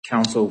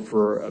counsel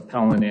for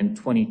appellant in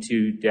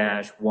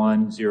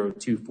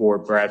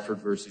 22-1024 Bradford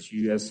versus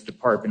U.S.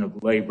 Department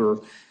of Labor.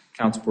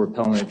 Counsel for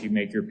appellant, if you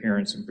make your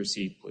appearance and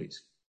proceed,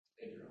 please.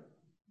 Thank you.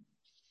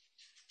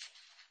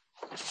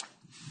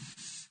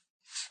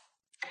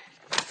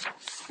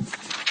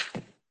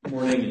 Good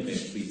morning, and may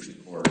it please the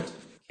court.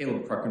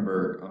 Caleb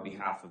Kruckenberg on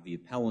behalf of the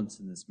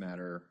appellants in this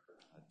matter,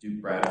 Duke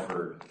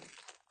Bradford,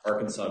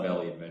 Arkansas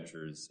Valley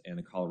Adventures, and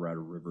the Colorado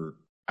River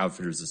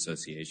Outfitters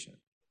Association.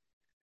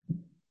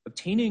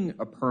 Obtaining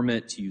a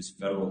permit to use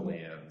federal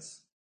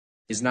lands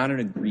is not an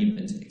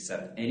agreement to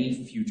accept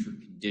any future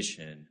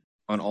condition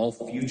on all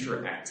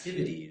future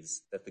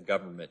activities that the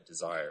government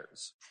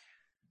desires.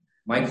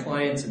 My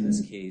clients in this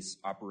case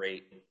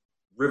operate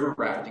river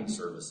rafting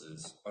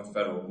services on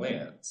federal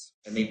lands,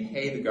 and they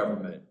pay the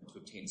government to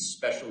obtain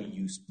special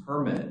use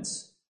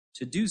permits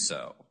to do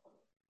so.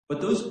 But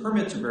those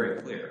permits are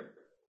very clear.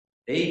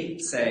 They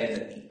say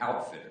that the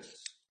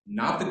outfitters,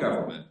 not the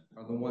government,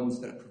 are the ones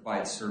that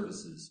provide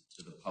services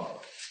to the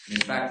public. And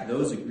in fact,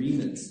 those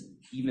agreements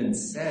even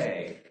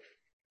say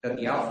that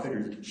the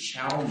outfitters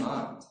shall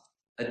not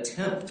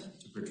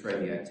attempt to portray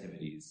the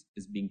activities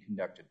as being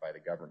conducted by the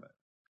government.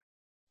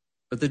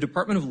 But the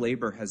Department of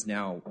Labor has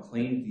now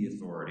claimed the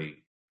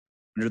authority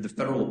under the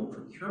Federal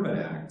Procurement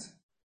Act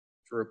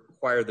to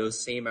require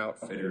those same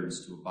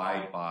outfitters to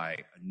abide by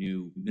a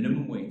new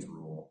minimum wage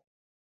rule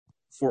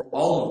for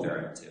all of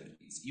their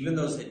activities, even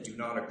those that do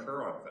not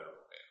occur on federal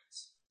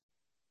lands.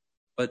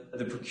 But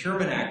the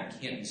Procurement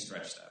Act can't be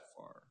stretched that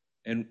far.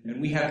 And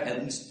we have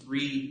at least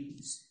three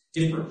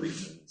different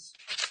reasons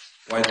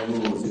why the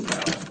rule is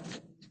invalid.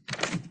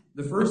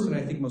 The first, and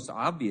I think most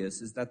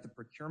obvious, is that the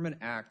Procurement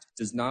Act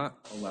does not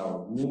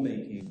allow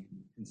rulemaking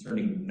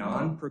concerning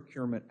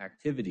non-procurement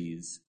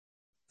activities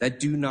that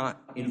do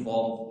not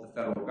involve the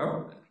federal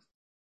government.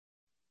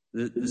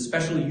 The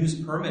special use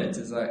permits,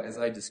 as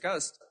I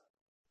discussed,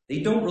 they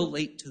don't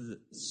relate to the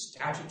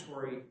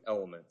statutory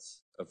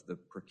elements of the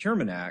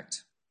Procurement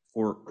Act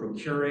for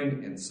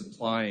procuring and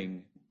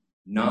supplying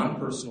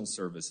non-personal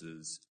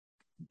services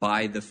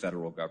by the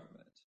federal government.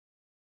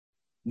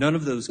 None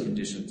of those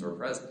conditions are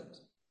present.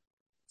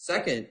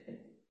 Second,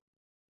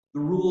 the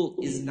rule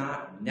is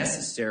not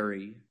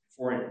necessary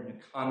for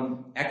an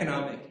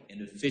economic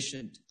and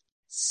efficient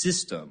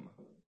system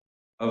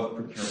of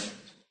procurement.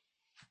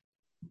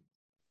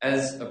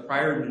 As a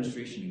prior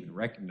administration even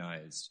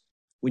recognized,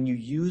 when you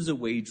use a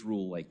wage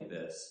rule like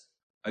this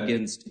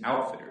against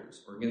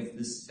outfitters or against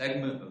this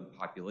segment of the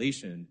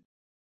population,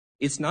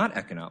 it's not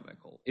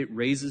economical. It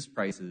raises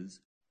prices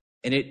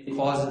and it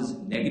causes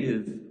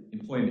negative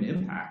employment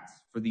impacts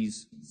for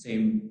these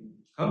same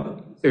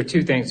companies. There are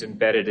two things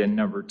embedded in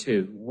number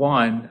two.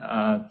 One,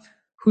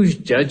 whose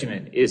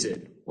judgment is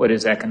it? What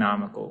is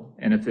economical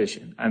and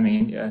efficient? I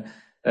mean,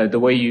 the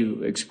way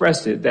you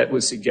expressed it, that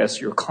would suggest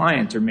your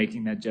clients are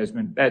making that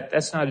judgment.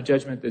 That's not a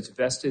judgment that's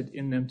vested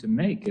in them to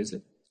make, is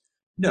it?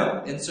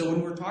 No. And so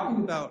when we're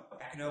talking about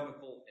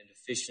economical and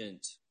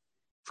efficient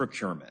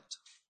procurement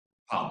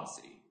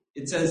policy,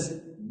 it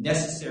says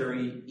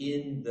necessary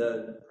in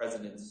the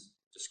president's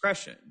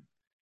discretion.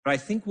 But I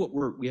think what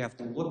we have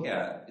to look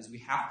at is we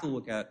have to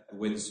look at the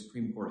way the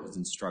Supreme Court has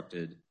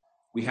instructed.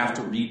 We have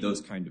to read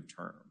those kind of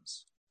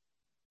terms.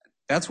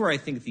 That's where I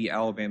think the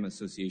Alabama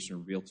Association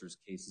of Realtors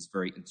case is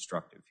very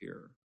instructive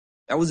here.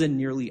 That was a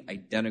nearly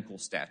identical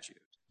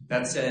statute.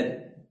 That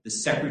said, the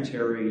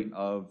Secretary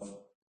of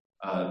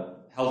Health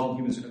and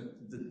Human Services,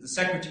 the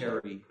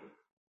Secretary,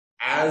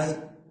 as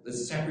the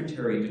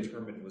Secretary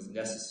determined was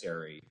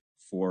necessary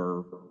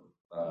for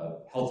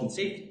health and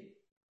safety.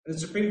 And the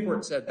Supreme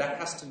Court said that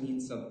has to mean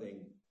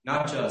something,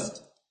 not just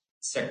the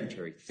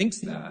Secretary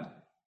thinks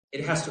that,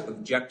 it has to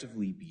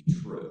objectively be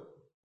true.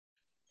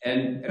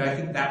 And I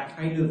think that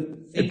kind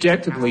of thing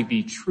objectively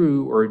be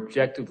true or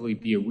objectively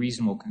be a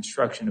reasonable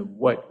construction of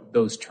what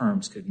those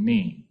terms could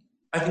mean.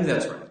 I think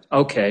that's right.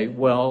 Okay,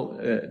 well,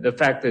 the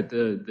fact that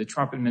the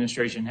Trump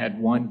administration had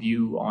one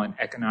view on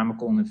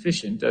economical and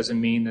efficient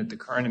doesn't mean that the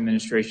current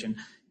administration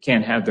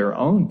can't have their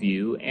own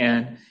view.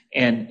 And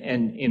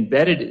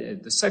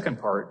embedded, the second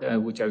part,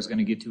 which I was going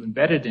to get to,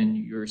 embedded in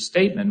your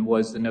statement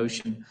was the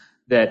notion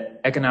that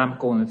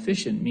economical and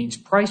efficient means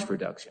price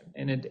reduction.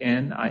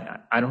 And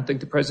I don't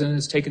think the president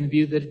has taken the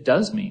view that it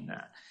does mean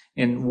that.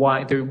 And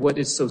what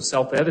is so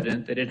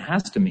self-evident that it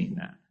has to mean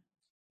that?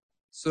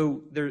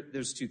 So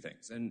there's two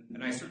things. And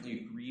I certainly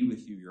agree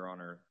with you, Your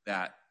Honor,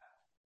 that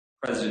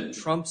President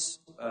Trump's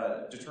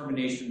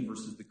determination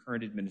versus the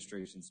current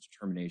administration's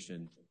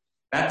determination,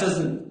 that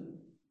doesn't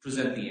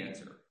present the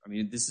answer. I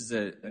mean, this is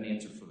an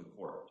answer for the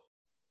court.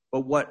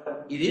 But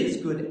what it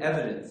is good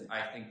evidence,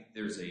 I think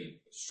there's a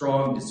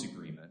strong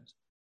disagreement.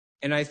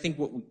 And I think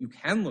what you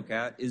can look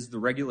at is the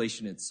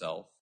regulation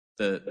itself,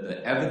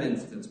 the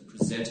evidence that's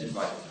presented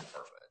by the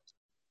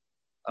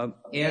department.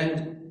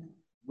 And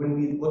when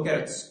we look at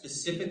it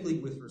specifically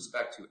with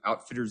respect to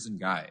outfitters and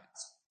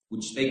guides,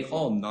 which they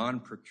call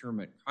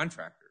non-procurement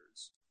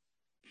contractors,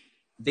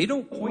 they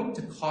don't point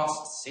to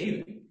cost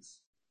savings.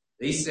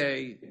 They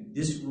say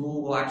this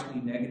rule will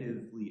actually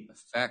negatively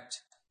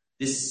affect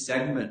this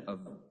segment of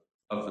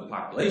of the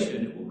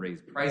population. It will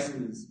raise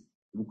prices.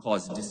 It will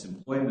cause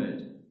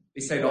disemployment.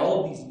 They cite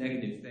all of these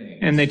negative things.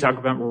 And they talk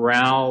about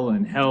morale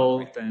and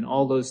health and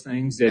all those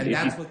things. And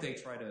that's what they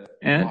try to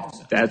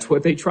offset. That's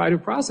what they try to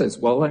process.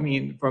 Well, I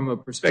mean, from a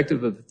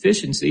perspective of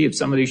efficiency, if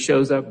somebody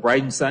shows up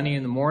bright and sunny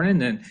in the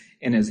morning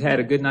and has had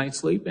a good night's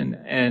sleep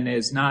and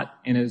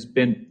has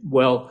been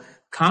well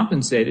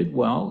compensated,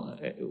 well,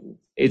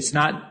 it's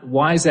not,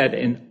 why is that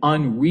an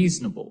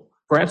unreasonable,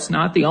 perhaps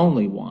not the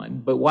only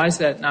one, but why is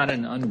that not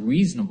an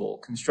unreasonable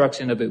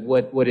construction of it,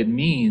 what it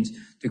means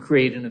to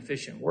create an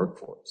efficient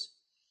workforce?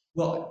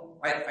 Well,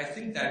 I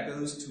think that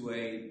goes to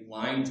a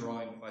line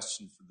drawing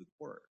question for the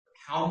court.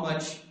 How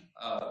much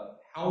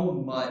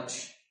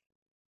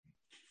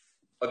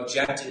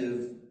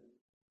objective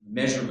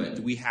measurement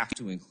do we have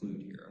to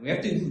include here? We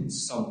have to include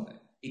something.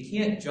 It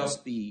can't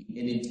just be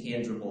an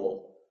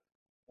intangible,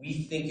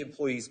 we think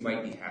employees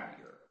might be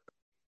happier.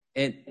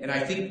 And I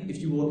think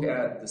if you look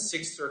at the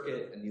Sixth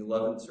Circuit and the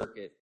 11th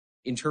Circuit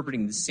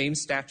interpreting the same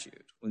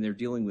statute when they're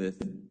dealing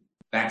with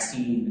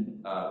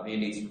vaccine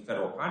mandates for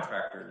federal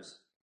contractors,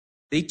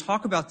 they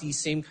talk about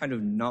these same kind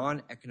of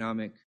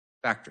non-economic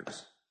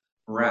factors,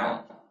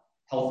 morale,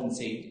 health and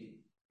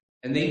safety.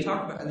 And they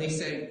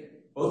say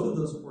both of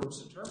those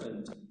courts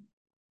determined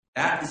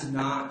that is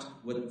not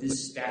what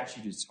this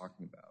statute is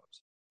talking about.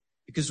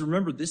 Because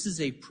remember, this is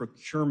a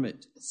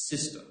procurement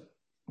system.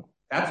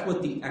 That's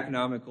what the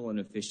economical and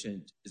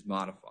efficient is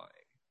modifying.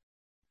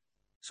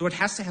 So it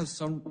has to have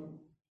some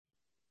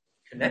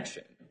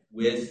connection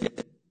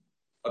with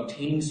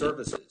obtaining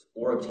services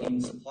or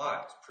obtaining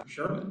supplies,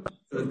 procurement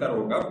for the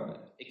federal government.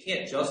 It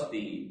can't just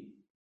be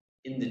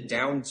in the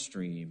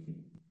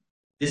downstream,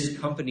 this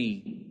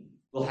company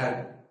will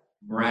have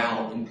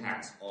morale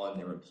impacts on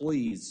their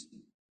employees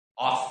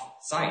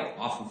off-site,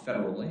 off of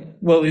federal land.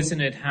 Well,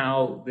 isn't it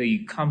how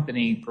the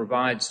company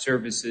provides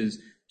services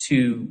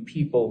to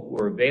people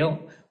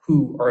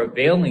who are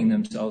availing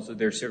themselves of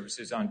their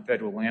services on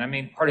federal land? I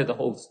mean, part of the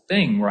whole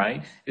thing,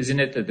 right? Isn't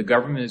it that the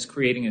government is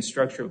creating a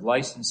structure of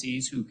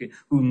licensees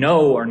who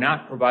know are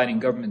not providing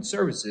government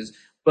services,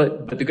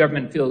 but the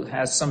government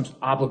has some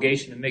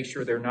obligation to make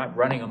sure they're not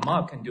running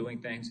amok and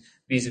doing things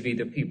vis-a-vis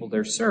the people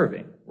they're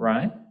serving,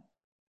 right?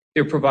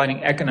 They're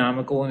providing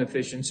economical and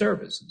efficient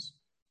services.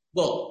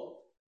 Well,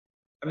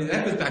 I mean,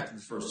 that goes back to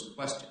the first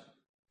question.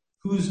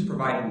 Who's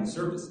providing the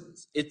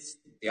services? It's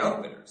the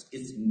outfitters.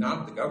 It's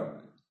not the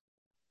government.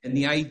 And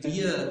the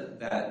idea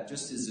that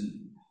just as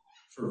an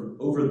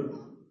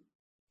overview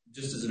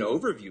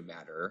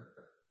matter,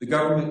 the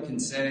government can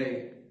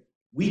say,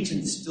 we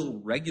can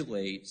still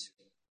regulate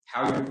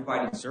how you're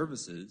providing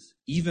services,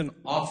 even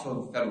off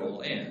of federal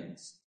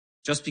lands,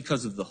 just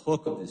because of the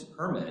hook of this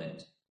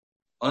permit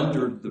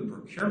under the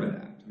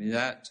Procurement Act. I mean,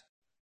 that,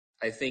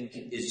 I think,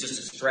 is just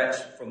a stretch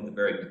from the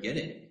very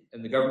beginning.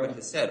 And the government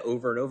has said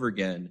over and over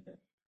again,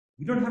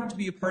 we don't have to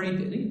be a party to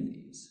any of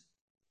these.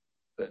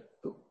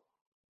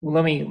 Well,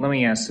 let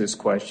me ask this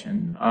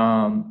question.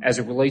 As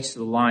it relates to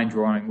the line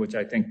drawing, which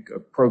I think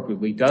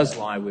appropriately does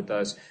lie with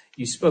us,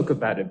 you spoke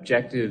about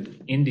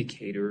objective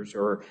indicators,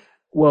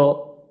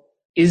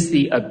 is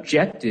the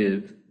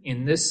objective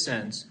in this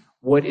sense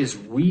what is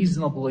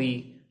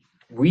reasonably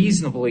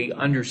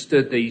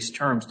understood these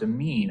terms to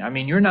mean? I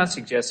mean, you're not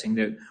suggesting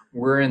that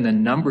we're in the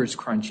numbers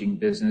crunching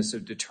business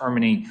of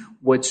determining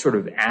what sort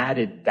of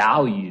added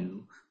value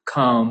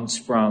comes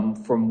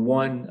from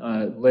one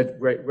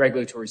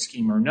regulatory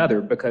scheme or another,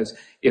 because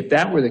if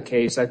that were the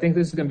case, I think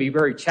this is going to be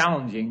very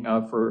challenging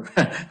for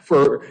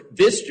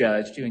this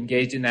judge to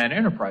engage in that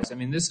enterprise. I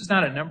mean, this is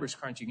not a numbers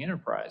crunching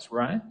enterprise,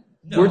 right?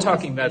 No, we're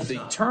talking about the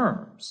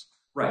terms.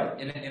 Right,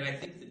 and I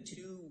think the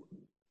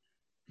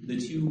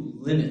two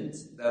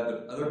limits that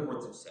the other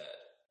courts have said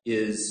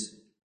is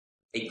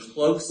a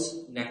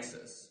close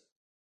nexus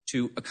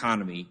to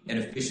economy and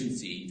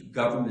efficiency to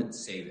government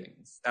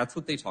savings. That's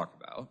what they talk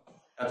about.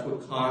 That's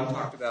what Kahn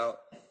talked about.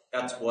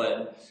 That's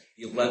what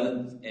the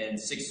 11th and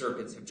 6th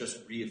circuits have just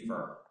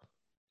reaffirmed.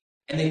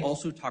 And they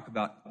also talk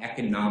about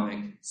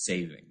economic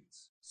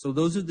savings. So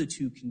those are the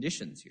two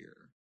conditions here.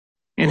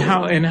 And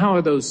how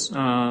are those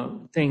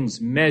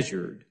things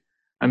measured?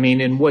 I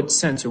mean, in what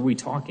sense are we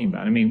talking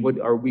about? I mean,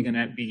 are we going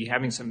to be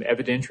having some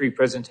evidentiary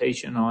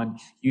presentation on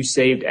you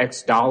saved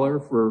X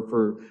dollar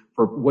for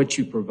what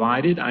you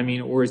provided? I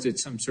mean, or is it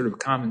some sort of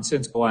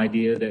commonsensical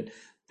idea that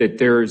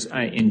there's,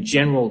 in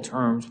general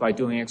terms, by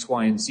doing X,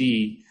 Y, and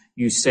Z,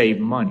 you save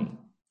money?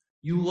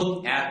 You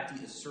look at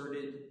the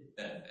asserted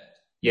benefit.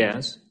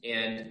 Yes.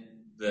 And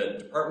the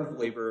Department of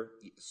Labor,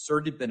 the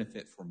asserted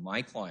benefit for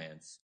my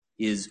clients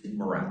is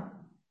morale.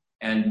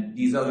 And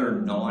these other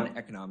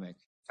non-economic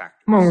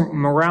factors.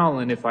 Morale,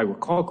 and if I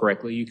recall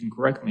correctly, you can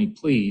correct me,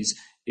 please,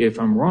 if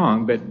I'm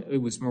wrong, but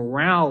it was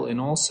morale and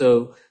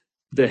also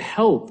the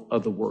health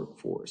of the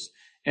workforce.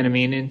 And I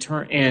mean,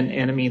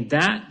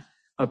 that,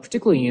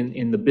 particularly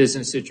in the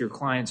business that your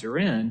clients are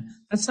in,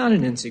 that's not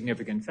an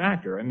insignificant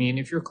factor. I mean,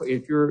 if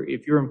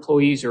your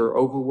employees are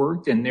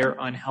overworked and they're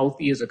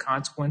unhealthy as a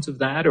consequence of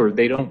that, or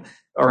they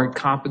aren't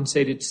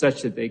compensated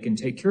such that they can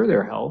take care of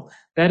their health,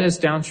 that has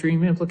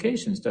downstream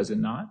implications, does it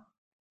not?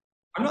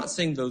 I'm not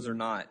saying those are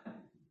not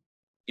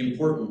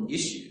important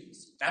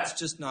issues. That's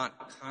just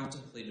not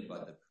contemplated by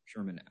the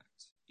Procurement Act.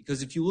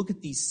 Because if you look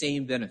at these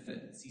same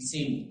benefits, these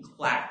same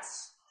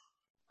class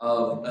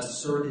of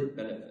asserted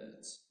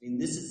benefits, I mean,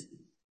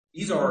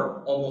 these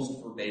are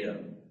almost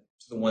verbatim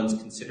to the ones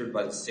considered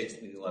by the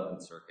 6th and the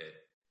 11th Circuit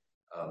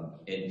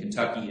in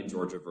Kentucky and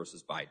Georgia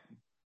versus Biden.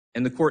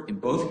 And the court in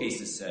both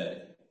cases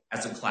said,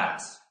 as a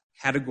class,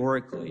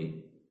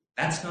 categorically,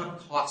 that's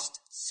not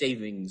cost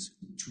savings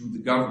to the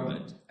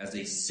government as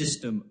a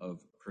system of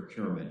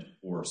procurement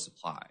or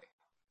supply.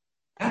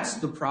 That's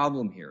the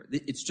problem here.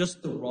 It's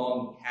just the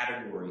wrong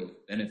category of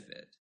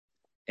benefit.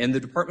 And the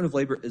Department of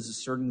Labor is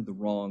asserting the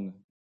wrong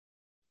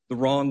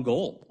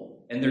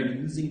goal. And they're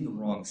using the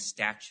wrong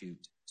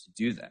statute to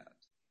do that.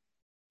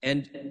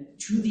 And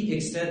to the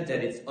extent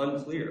that it's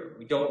unclear,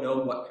 we don't know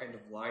what kind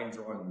of line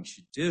drawing we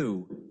should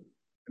do,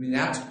 I mean,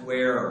 that's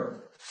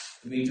where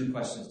the major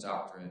questions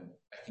doctrine,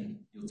 I think,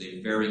 yields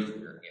a very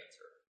clear answer.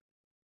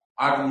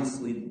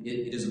 Obviously,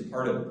 it is a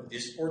part of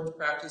this court's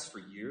practice for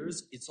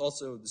years. It's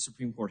also, the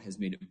Supreme Court has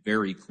made it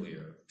very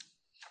clear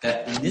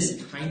that in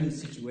this kind of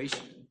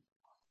situation,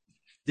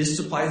 this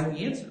supplies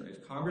the answer.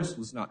 If Congress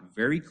was not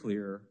very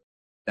clear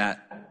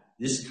that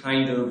this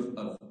kind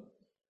of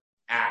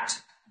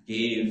act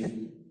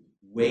gave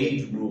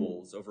wage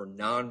rules over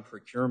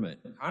non-procurement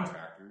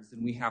contractors,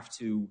 then we have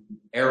to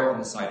err on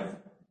the side of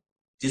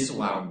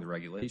disallowing the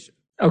regulation.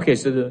 Okay,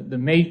 so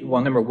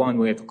number one,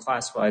 we have to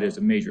classify it as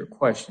a major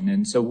question.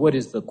 And so what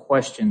is the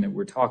question that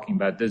we're talking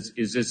about?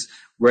 Is this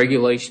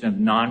regulation of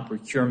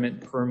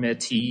non-procurement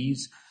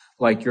permittees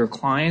like your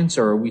clients,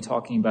 or are we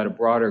talking about a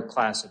broader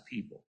class of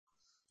people?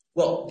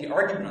 Well, the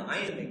argument I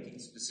am making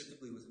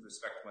specifically with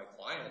respect to my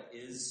client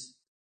is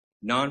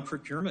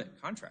non-procurement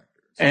contractors.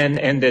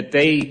 And that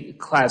they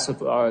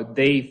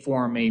they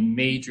form a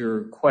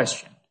major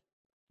question,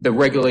 the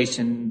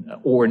regulation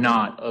or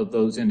not of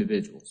those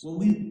individuals. Well,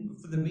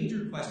 for the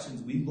major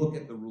questions, we look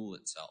at the rule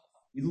itself.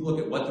 We look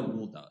at what the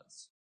rule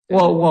does.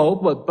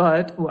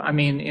 But I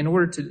mean, in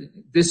order to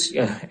this,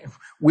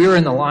 we're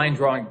in the line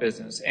drawing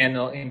business,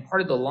 and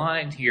part of the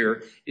line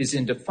here is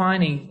in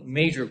defining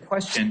major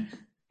question.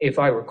 If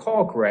I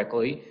recall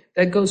correctly,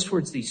 that goes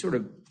towards the sort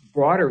of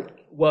broader.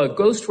 Well, it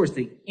goes towards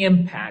the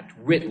impact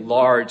writ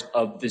large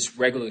of this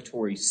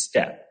regulatory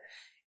step.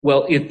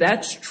 Well, if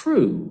that's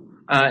true,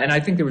 and I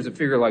think there was a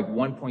figure like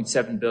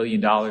 $1.7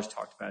 billion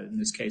talked about in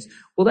this case,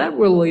 well, that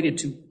related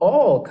to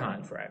all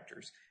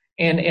contractors.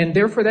 And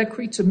therefore that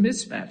creates a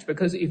mismatch,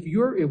 because if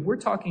we're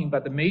talking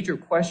about the major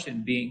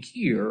question being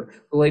here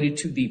related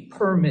to the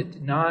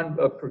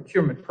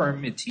non-procurement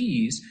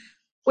permittees,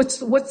 what's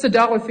the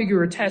dollar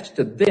figure attached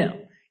to them?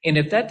 And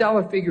if that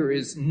dollar figure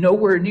is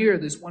nowhere near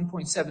this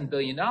 $1.7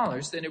 billion,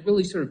 then it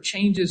really sort of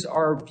changes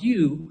our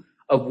view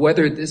of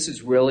whether this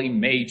is really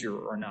major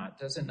or not,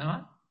 does it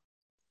not?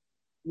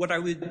 What I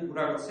would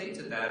say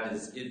to that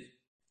is,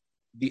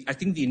 I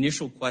think the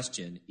initial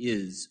question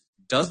is,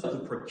 does the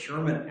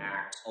Procurement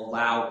Act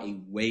allow a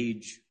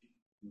wage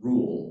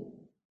rule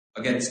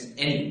against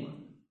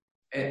anyone?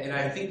 And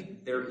I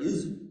think there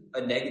is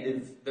a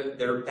negative,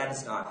 that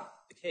is not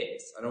the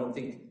case. I don't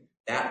think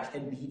that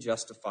can be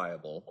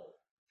justifiable.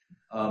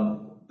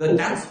 But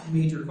that's the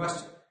major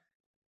question.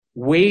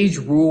 Wage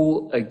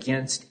rule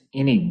against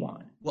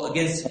anyone? Well,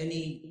 against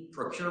any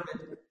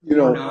procurement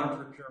or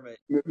non-procurement.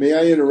 May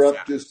I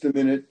interrupt just a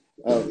minute?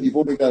 You've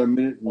only got a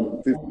minute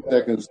and 50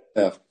 seconds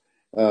left.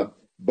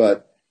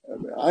 But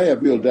I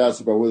have real doubts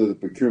about whether the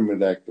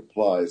Procurement Act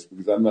applies,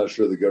 because I'm not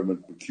sure the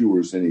government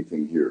procures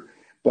anything here.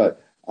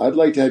 But I'd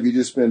like to have you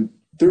just spend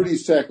 30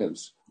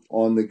 seconds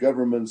on the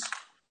government's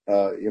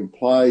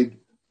implied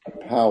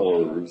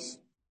powers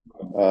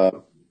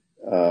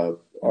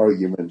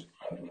argument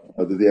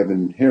that they have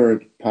an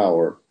inherent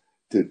power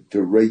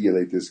to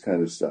regulate this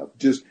kind of stuff.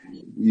 Just,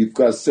 you've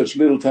got such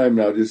little time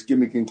now. Just give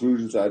me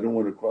conclusions. I don't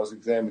want to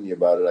cross-examine you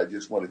about it. I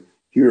just want to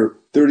hear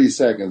 30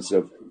 seconds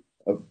of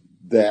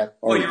that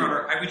argument. Well, Your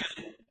Honor,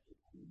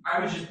 I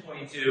was just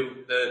pointing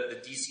to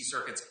the D.C.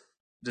 Circuit's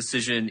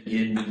decision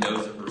in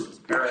Mendoza versus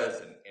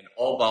Perez and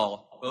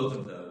Allball, both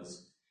of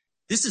those.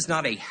 This is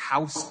not a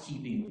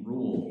housekeeping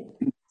rule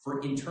for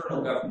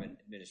internal government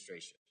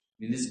administration.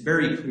 I mean, this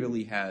very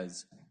clearly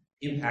has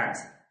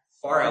impacts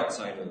far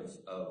outside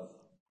of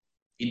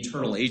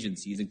internal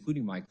agencies,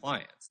 including my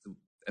clients.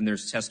 And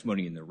there's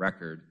testimony in the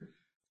record.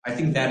 I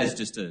think that is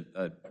just a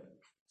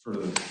sort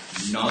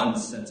of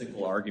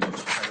nonsensical argument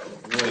to try to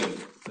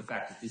avoid the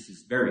fact that this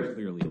is very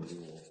clearly a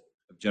rule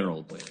of general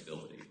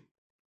applicability.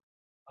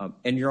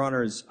 And Your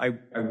Honors, I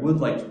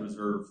would like to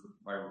reserve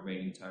my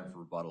remaining time for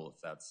rebuttal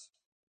if that's...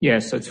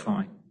 Yes, that's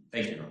fine.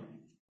 Thank you, Your Honor.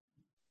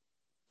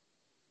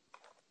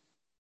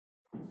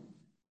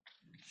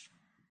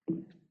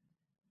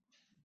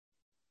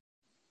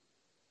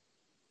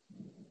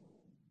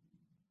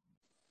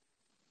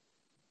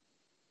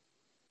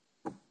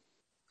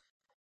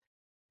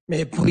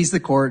 May it please the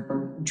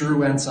Court,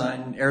 Drew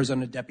Ensign,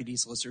 Arizona Deputy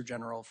Solicitor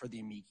General for the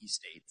amici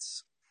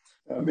states.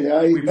 May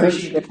I? We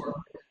appreciate it.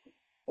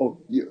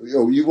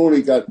 You've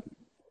only got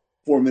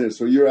 4 minutes.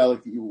 So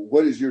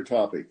what is your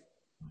topic?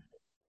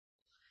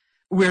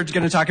 We're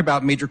going to talk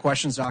about major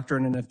questions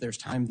doctrine, and if there's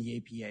time, the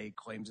APA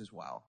claims as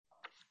well.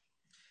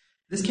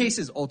 This case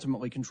is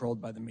ultimately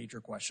controlled by the major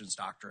questions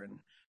doctrine,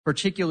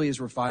 particularly as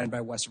refined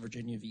by West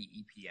Virginia v.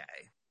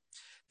 EPA.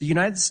 The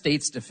United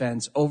States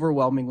defense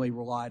overwhelmingly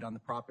relied on the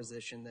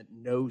proposition that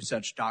no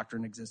such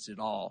doctrine exists at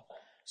all,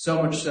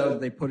 so much so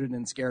that they put it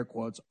in scare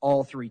quotes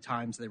all 3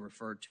 times they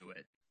referred to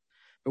it.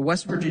 But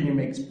West Virginia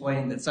makes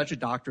plain that such a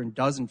doctrine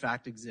does in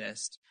fact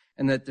exist,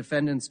 and that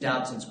defendants'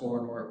 doubts and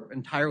scorn were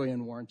entirely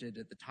unwarranted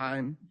at the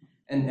time,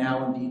 and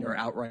now indeed are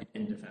outright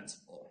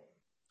indefensible.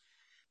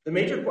 The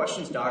major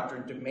questions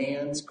doctrine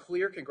demands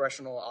clear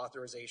congressional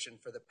authorization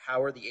for the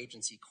power the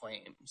agency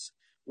claims,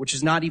 which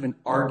is not even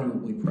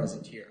arguably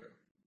present here.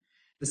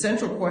 The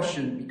central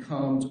question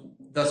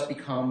thus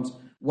becomes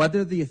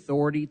whether the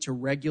authority to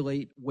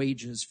regulate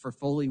wages for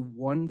fully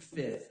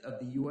 1/5 of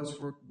the U.S.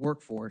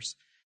 workforce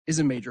is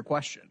a major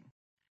question.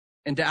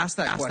 And to ask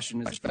that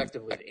question is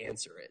effectively to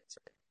answer it.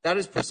 That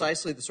is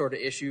precisely the sort of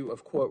issue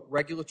of, quote,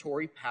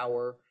 regulatory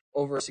power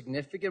over a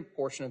significant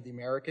portion of the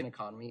American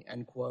economy,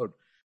 end quote,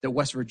 that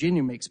West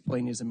Virginia makes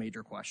plain is a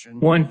major question.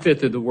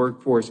 1/5 of the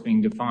workforce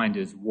being defined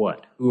as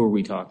what? Who are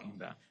we talking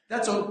about?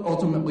 That's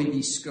ultimately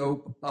the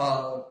scope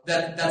of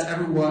that's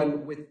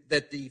everyone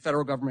that the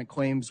federal government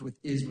claims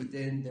is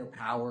within their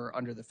power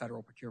under the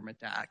Federal Procurement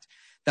Act.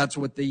 That's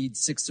what the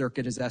Sixth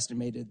Circuit has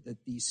estimated,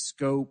 that the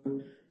scope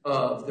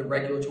of the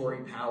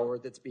regulatory power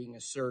that's being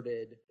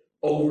asserted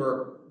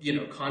over,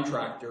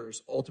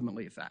 contractors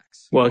ultimately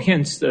affects. Well,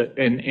 hence,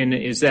 and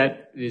is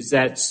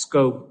that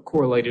scope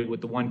correlated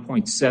with the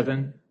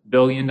 $1.7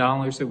 billion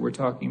that we're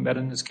talking about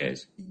in this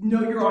case?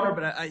 No, Your Honor,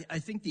 but I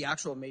think the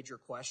actual major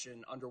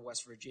question under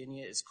West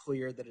Virginia is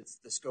clear that it's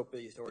the scope of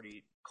the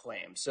authority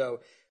claim.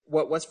 So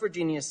what West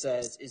Virginia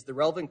says is the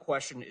relevant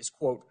question is,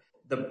 quote,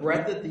 the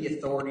breadth of the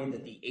authority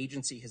that the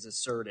agency has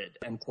asserted,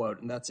 end quote,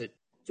 and that's at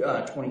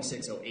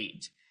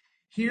 2608.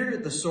 Here,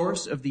 the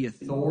source of the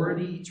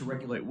authority to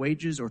regulate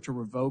wages or to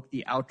revoke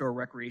the outdoor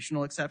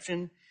recreational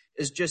exception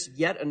is just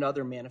yet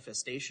another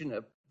manifestation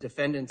of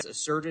defendants'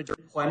 asserted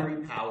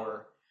plenary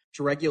power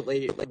to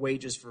regulate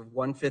wages for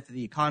 1/5 of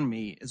the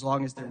economy as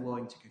long as they're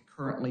willing to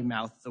concurrently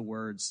mouth the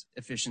words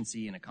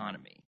efficiency and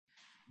economy.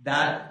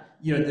 That,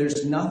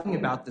 there's nothing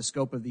about the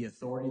scope of the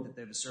authority that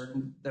they've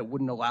asserted that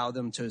wouldn't allow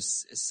them to,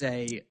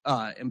 say,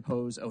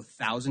 impose a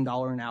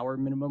 $1,000 an hour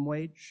minimum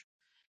wage.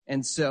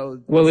 And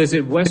so, well, is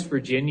it West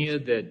Virginia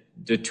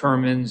that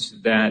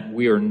determines that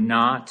we are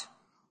not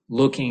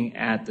looking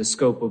at the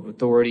scope of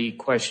authority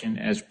question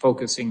as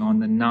focusing on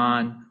the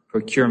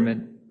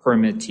non-procurement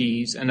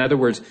permittees? In other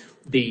words,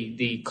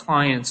 the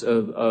clients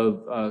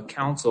of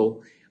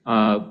counsel,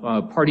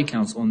 party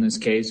counsel in this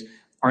case,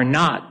 are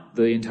not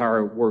the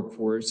entire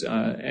workforce,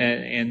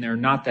 and they're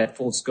not that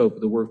full scope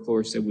of the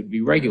workforce that would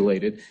be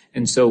regulated.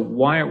 And so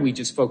why aren't we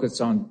just focused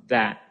on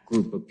that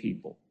group of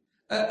people?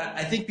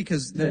 I think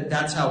because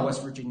that's how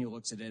West Virginia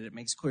looks at it. It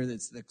makes clear that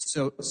it's the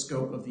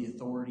scope of the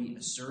authority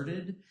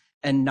asserted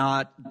and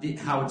not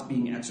how it's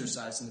being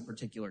exercised in the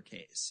particular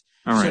case.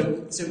 All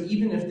right. So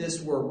even if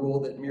this were a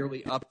rule that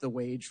merely upped the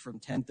wage from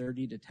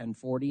 $10.30 to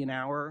 $10.40 an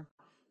hour,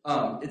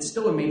 it's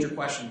still a major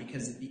question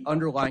because the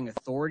underlying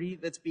authority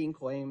that's being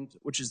claimed,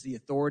 which is the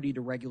authority to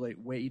regulate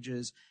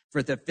wages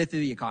for the 1/5 of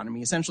the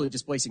economy, essentially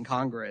displacing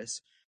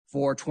Congress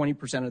for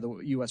 20% of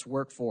the U.S.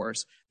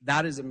 workforce,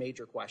 that is a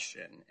major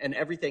question. And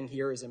everything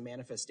here is a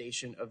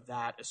manifestation of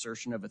that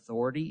assertion of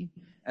authority,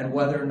 and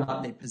whether or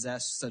not they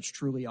possess such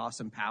truly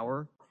awesome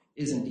power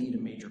is indeed a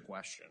major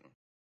question.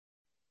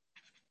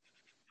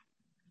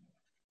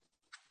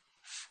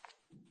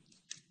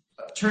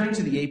 Turning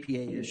to the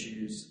APA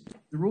issues,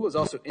 the rule is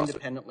also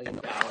independently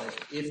invalid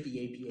if the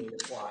APA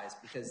applies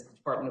because the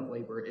Department of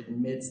Labor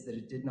admits that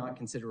it did not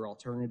consider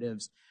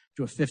alternatives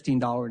to a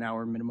 $15 an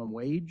hour minimum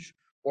wage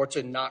or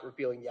to not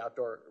repealing the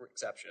outdoor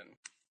exception.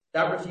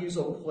 That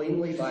refusal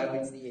plainly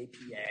violates the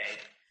APA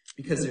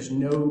because there's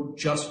no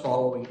just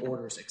following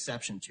orders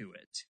exception to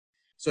it.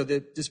 So the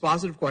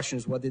dispositive question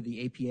is whether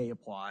the APA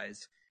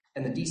applies,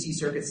 and the D.C.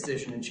 Circuit's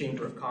decision in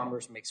Chamber of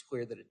Commerce makes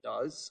clear that it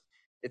does.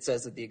 It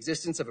says that the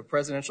existence of a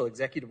presidential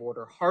executive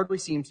order hardly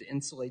seems to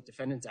insulate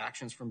defendants'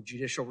 actions from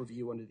judicial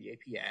review under the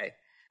APA.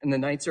 And the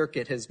Ninth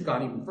Circuit has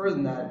gone even further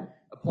than that,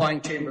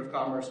 applying Chamber of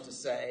Commerce to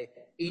say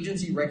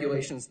agency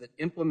regulations that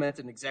implement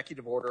an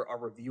executive order are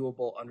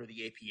reviewable under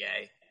the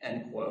APA,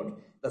 end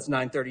quote. That's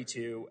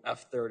 932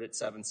 F3rd at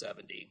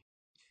 770.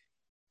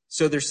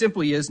 So there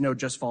simply is no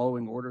just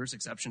following orders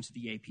exception to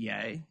the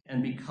APA,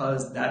 and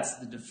because that's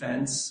the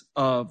defense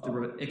of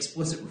the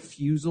explicit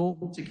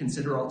refusal to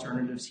consider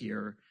alternatives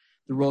here,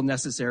 the rule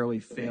necessarily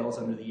fails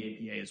under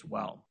the APA as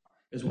well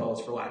as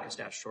for lack of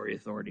statutory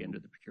authority under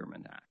the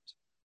Procurement Act.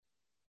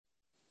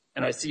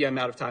 And I see I'm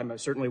out of time. I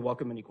certainly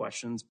welcome any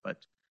questions,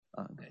 but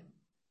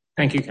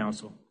Thank you,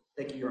 counsel.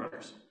 Thank you, Your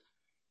Honors.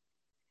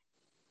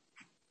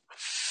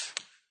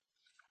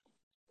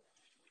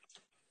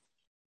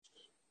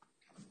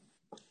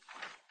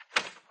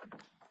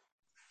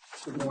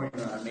 Good morning,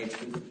 Your Honor. May it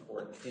please the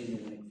Court, Daniel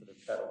Link for the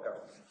federal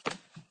government.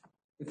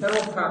 The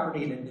Federal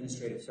Property and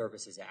Administrative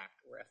Services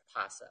Act, or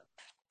FPASA,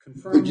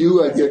 confirms... Could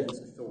you get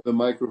the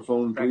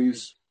microphone,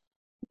 please?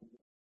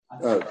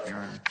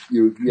 Confirms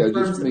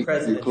the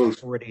President's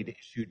authority to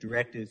issue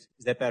directives.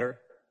 Is that better?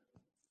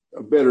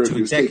 Better to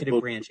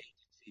executive branch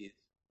agencies.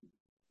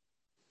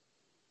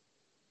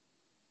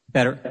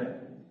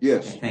 Better?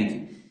 Yes. Okay, thank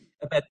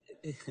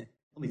you.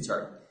 Let me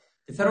start.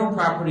 The Federal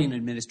Property and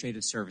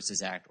Administrative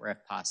Services Act, or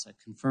FPASA,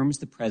 confirms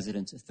the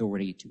President's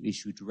authority to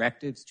issue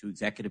directives to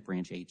executive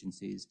branch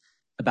agencies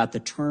about the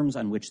terms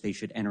on which they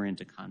should enter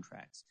into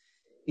contracts.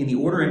 In the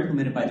order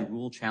implemented by the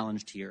rule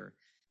challenged here,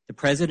 the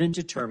President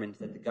determined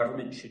that the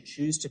government should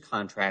choose to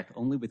contract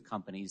only with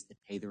companies that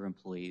pay their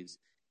employees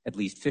at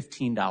least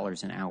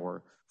 $15 an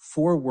hour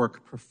for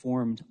work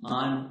performed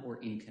on or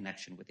in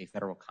connection with a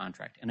federal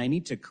contract. And I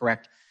need to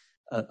correct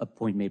a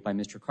point made by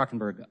Mr.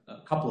 Kruckenberg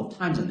a couple of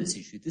times on this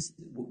issue.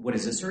 What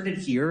is asserted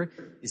here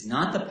is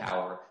not the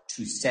power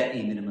to set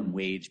a minimum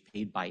wage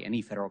paid by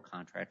any federal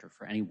contractor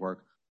for any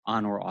work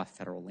on or off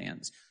federal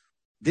lands.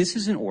 This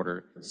is an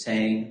order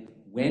saying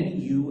when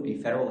you, a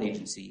federal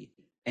agency,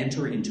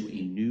 enter into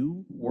a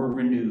new or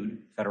renewed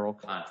federal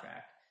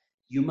contract,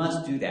 you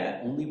must do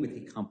that only with a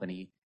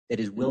company that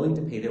is willing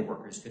to pay their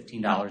workers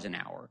 $15 an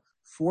hour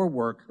for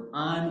work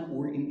on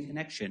or in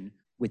connection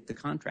with the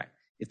contract.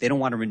 If they don't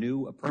want to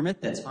renew a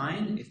permit, that's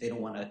fine. If they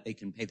don't want to, they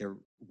can pay their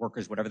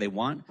workers whatever they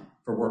want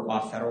for work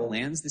off federal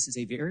lands. This is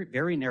a very,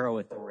 very narrow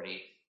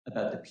authority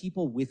about the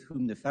people with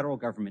whom the federal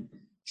government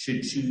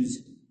should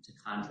choose to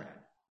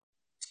contract.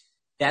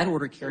 That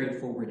order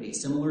carried forward a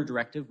similar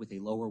directive with a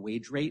lower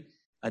wage rate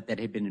that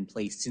had been in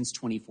place since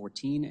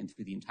 2014 and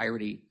through the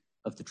entirety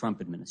of the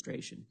Trump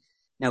administration.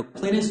 Now,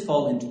 plaintiffs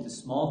fall into the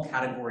small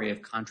category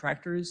of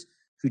contractors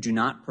who do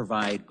not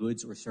provide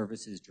goods or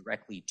services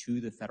directly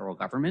to the federal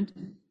government.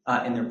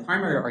 And their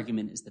primary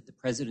argument is that the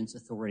President's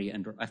authority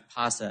under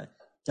FPASA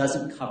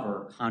doesn't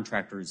cover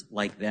contractors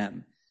like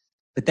them.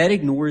 But that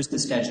ignores the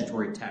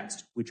statutory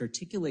text, which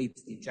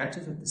articulates the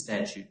objective of the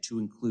statute to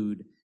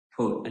include,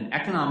 quote, an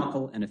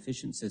economical and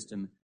efficient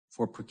system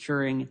for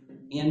procuring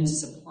and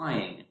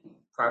supplying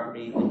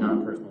property and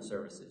non-personal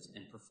services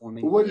and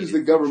performing... What is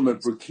the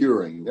government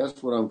procuring?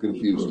 That's what I'm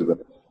confused about.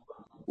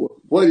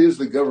 What is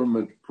the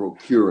government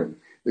procuring?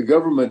 The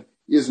government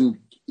isn't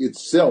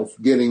itself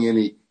getting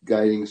any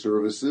guiding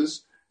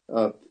services.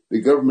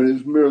 The government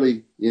is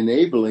merely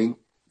enabling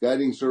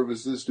guiding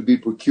services to be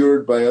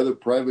procured by other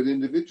private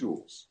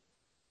individuals.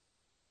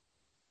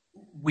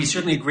 We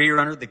certainly agree, Your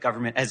Honor, the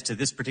government, as to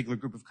this particular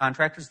group of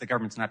contractors, the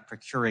government's not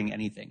procuring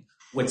anything.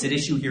 What's at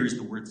issue here is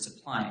the word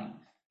supplying.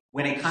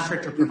 When a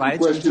contractor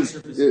provides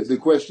services... The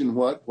question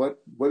what? What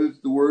is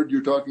the word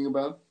you're talking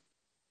about?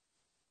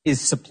 Is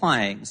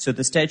supplying. So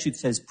the statute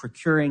says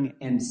procuring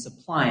and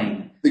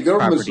supplying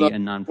property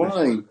and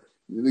non-personal.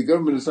 The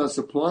government is not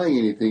supplying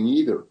anything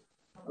either.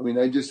 I mean,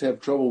 I just have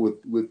trouble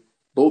with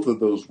both of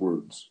those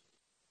words.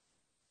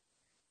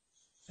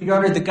 Your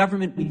Honor, the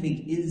government, we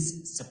think,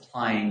 is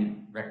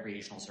supplying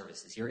recreational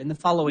services here in the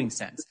following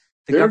sense.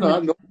 They're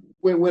not. No,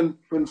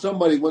 when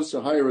somebody wants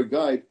to hire a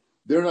guide,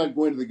 they're not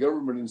going to the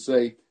government and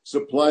say,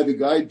 supply the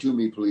guide to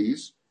me,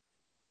 please.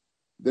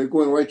 They're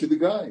going right to the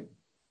guide.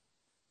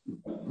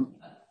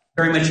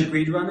 Very much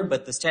agreed, Your Honor,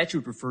 but the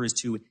statute refers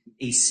to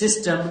a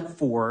system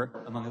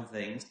for, among other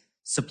things,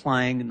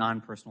 supplying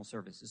non-personal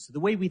services. So the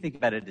way we think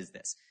about it is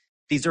this.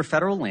 These are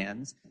federal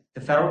lands.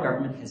 The federal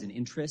government has an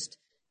interest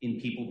in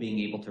people being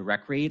able to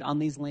recreate on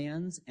these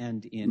lands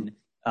and in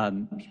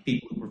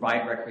people who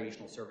provide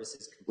recreational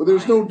services. Well,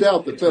 there's no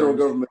doubt the federal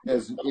government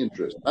has an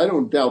interest. I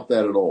don't doubt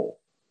that at all.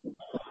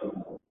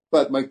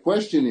 But my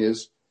question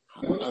is,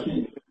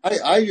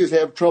 I just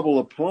have trouble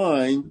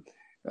applying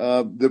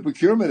the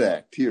Procurement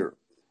Act here,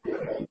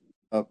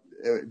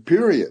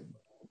 period.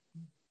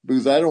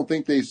 Because I don't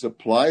think they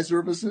supply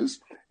services,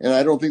 and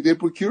I don't think they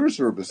procure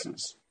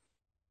services.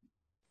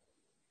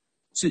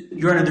 So,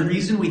 Your Honor, the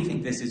reason we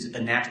think this is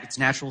it's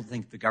natural to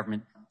think the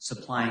government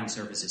supplying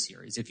services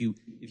here is if you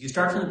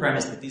start from the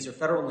premise that these are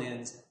federal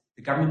lands,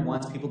 the government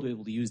wants people to be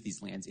able to use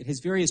these lands. It has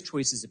various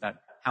choices about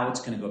how it's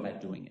going to go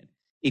about doing it.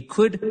 It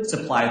could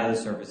supply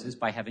those services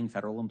by having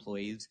federal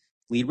employees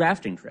lead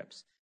rafting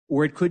trips,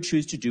 or it could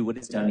choose to do what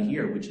it's done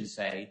here, which is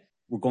say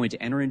we're going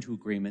to enter into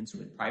agreements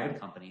with private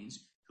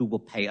companies who will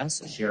pay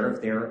us a share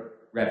of their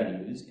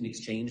revenues in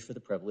exchange for the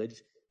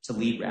privilege to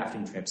lead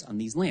rafting trips on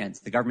these lands.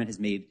 The government has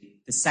made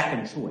the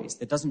second choice.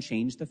 That doesn't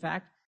change the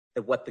fact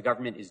that what the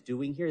government is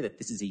doing here, that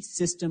this is a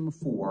system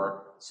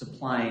for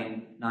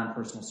supplying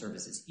non-personal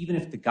services, even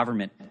if the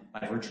government,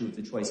 by virtue of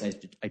the choice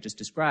I just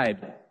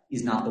described,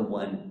 is not the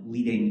one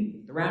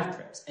leading the raft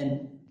trips.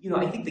 And,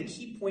 I think the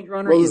key point, Your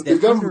Honor, is that... the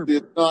government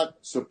is not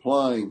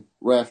supplying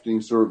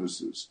rafting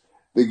services.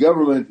 The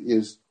government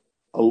is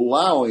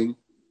allowing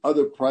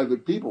other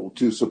private people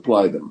to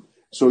supply them.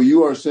 So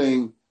you are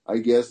saying, I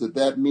guess,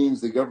 that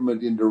means the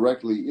government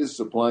indirectly is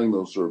supplying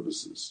those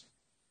services.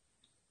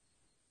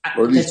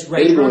 Or at least that's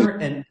right, Your Honor.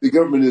 And the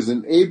government is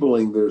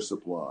enabling their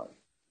supply.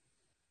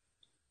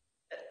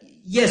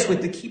 Yes,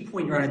 with the key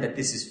point, Your Honor, that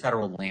this is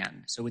federal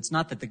land. So it's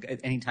not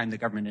that anytime the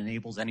government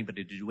enables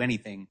anybody to do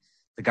anything,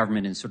 the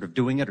government is sort of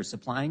doing it or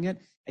supplying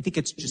it. I think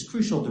it's just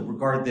crucial to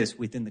regard this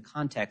within the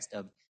context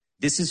of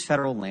this is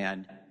federal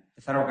land.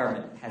 The federal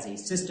government has a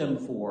system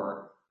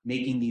for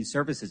making these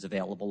services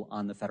available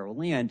on the federal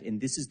land,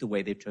 and this is the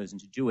way they've chosen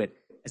to do it,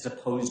 as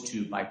opposed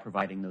to by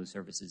providing those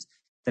services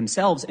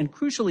themselves. And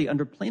crucially,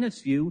 under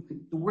plaintiff's view,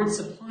 the word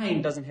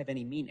supplying doesn't have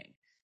any meaning.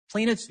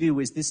 Plaintiff's view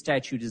is this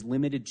statute is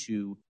limited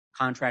to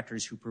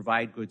contractors who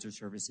provide goods or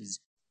services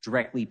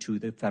directly to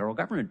the federal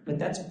government, but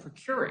that's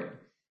procuring.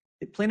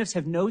 The plaintiffs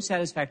have no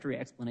satisfactory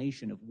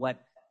explanation of what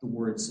the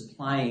word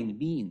supplying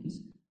means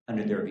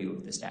under their view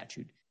of the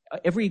statute.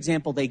 Every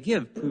example they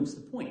give proves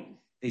the point.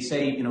 They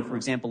say, for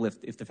example,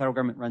 if the federal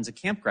government runs a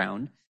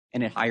campground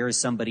and it hires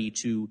somebody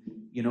to,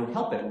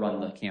 help it run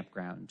the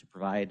campground, to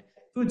provide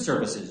food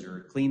services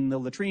or clean the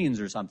latrines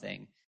or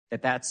something,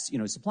 that's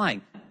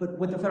supplying. But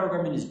what the federal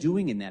government is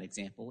doing in that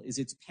example is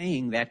it's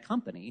paying that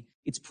company,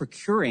 it's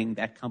procuring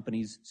that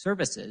company's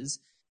services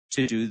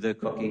to do the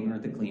cooking or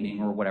the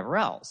cleaning or whatever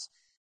else.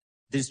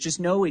 There's just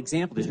no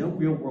example, there's no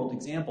real world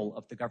example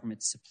of the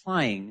government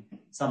supplying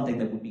something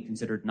that would be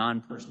considered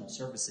non-personal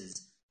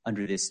services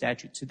under this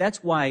statute. So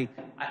that's why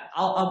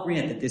I'll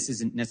grant that this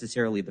isn't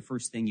necessarily the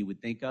first thing you would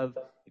think of.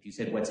 If you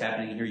said what's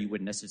happening here, you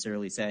wouldn't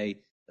necessarily say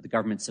the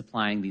government's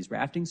supplying these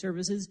rafting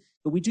services.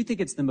 But we do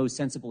think it's the most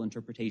sensible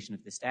interpretation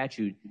of the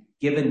statute,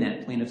 given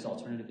that plaintiff's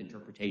alternative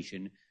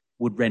interpretation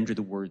would render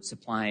the word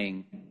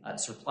supplying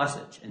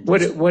surplusage. And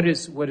what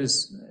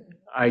is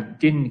I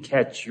didn't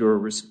catch your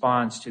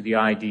response to the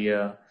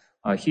idea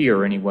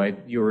here anyway,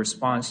 your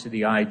response to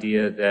the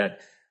idea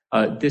that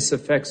this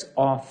affects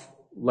off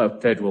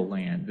federal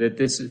land, that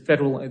this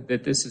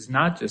is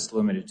not just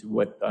limited to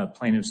what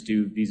plaintiffs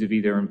do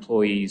vis-a-vis their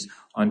employees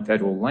on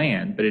federal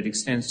land, but it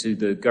extends to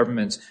the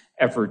government's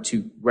effort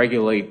to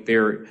regulate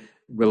their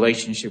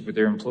relationship with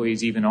their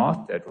employees even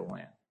off federal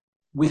land.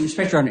 With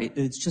respect, Your Honor,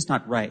 it's just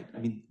not right. I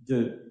mean,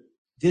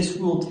 this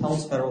rule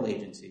tells federal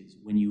agencies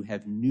when you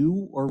have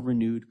new or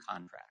renewed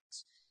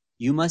contracts,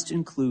 you must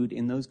include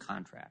in those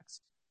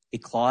contracts a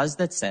clause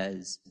that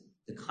says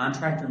the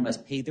contractor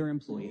must pay their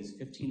employees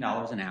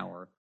 $15 an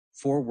hour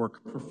for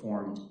work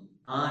performed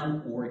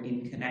on or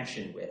in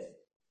connection with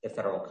the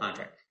federal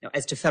contract. Now,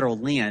 as to federal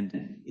land,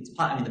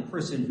 the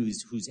person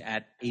who's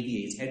at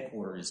AVA's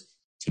headquarters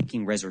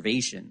taking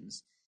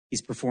reservations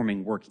is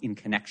performing work in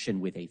connection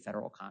with a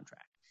federal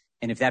contract.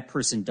 And if that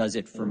person does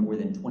it for more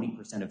than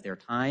 20% of their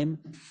time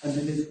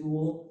under this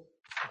rule,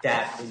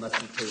 that they must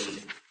be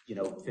paid,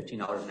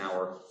 $15 an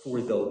hour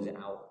for those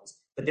hours.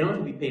 But they don't have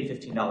to be paid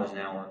 $15 an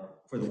hour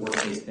for the work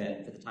they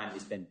spend, for the time they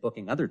spend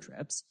booking other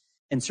trips.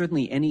 And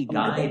certainly any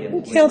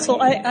guide...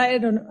 Counsel, I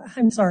don't know.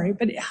 I'm sorry,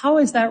 but how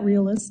is that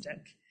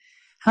realistic?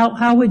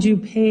 How would you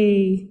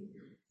pay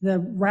the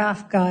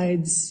raft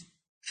guides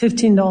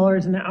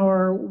 $15 an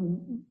hour?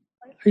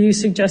 Are you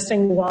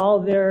suggesting while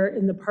they're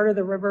in the part of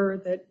the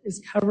river that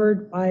is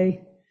covered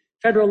by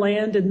federal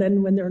land, and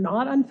then when they're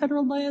not on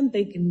federal land,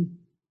 they can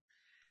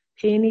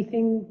pay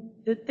anything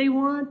that they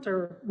want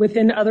or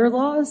within other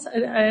laws?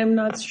 I am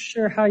not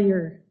sure how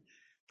you're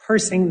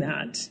parsing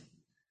that.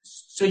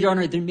 So, Your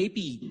Honor, there may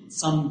be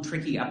some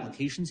tricky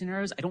application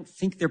scenarios. I don't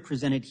think they're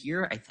presented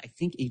here. I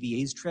think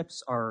AVA's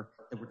trips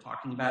that we're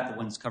talking about, the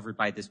ones covered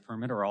by this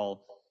permit, are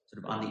all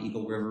sort of on the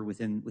Eagle River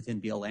within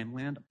BLM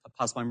land.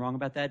 Possibly I'm wrong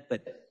about that.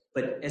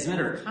 But as a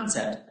matter of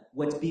concept,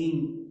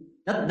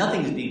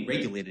 nothing is being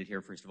regulated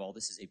here, first of all.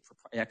 This is an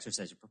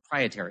exercise of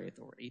proprietary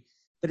authority.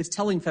 But it's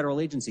telling federal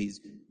agencies,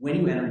 when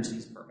you enter into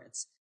these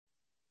permits,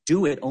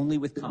 do it only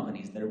with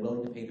companies that are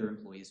willing to pay their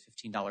employees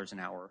 $15 an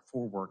hour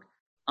for work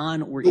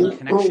on or in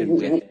connection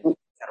with...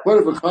 What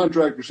if a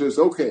contractor says,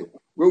 okay,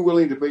 we're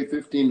willing to pay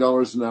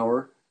 $15 an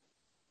hour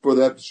for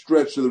that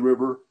stretch of the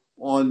river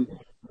on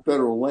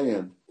federal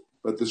land,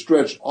 but the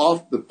stretch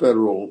off the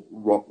federal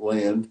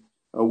land,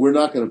 we're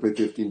not going to pay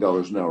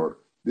 $15 an hour.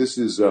 This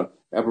is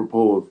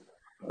apropos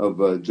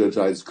of Judge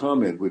Ide's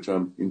comment, which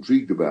I'm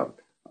intrigued about.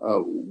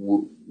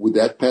 Would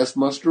that pass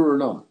muster or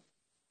not?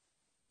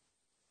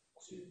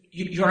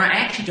 Your Honor, I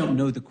actually don't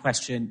know the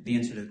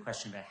answer to the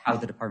question about how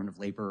the Department of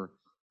Labor,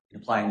 in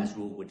applying this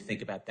rule, would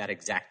think about that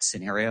exact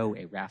scenario,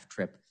 a raft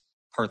trip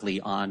partly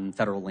on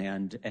federal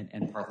land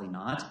and partly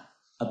not.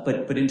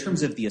 But in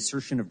terms of the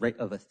assertion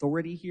of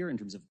authority here, in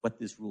terms of what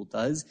this rule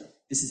does,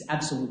 this is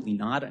absolutely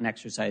not an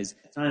exercise.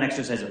 It's not an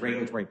exercise of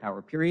regulatory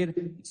power, period.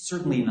 It's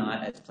certainly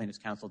not, as plaintiff's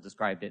counsel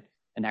described it,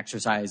 an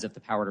exercise of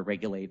the power to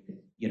regulate,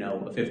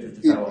 a fifth of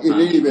the federal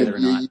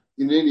economy.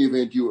 In any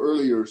event, you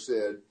earlier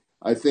said,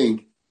 I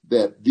think,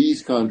 that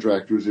these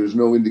contractors, there's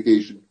no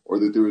indication, or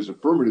that there is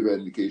affirmative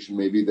indication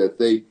maybe, that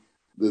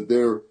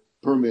their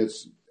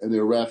permits and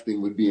their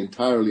rafting would be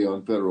entirely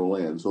on federal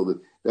land. So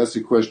that's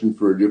a question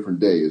for a different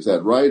day. Is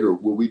that right? Or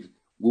will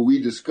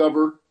we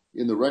discover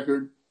in the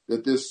record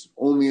that this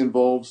only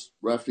involves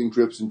rafting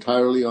trips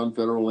entirely on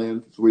federal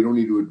land, so we don't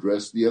need to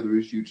address the other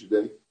issue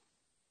today?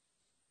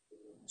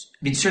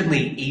 I mean,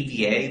 certainly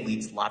AVA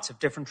leads lots of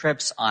different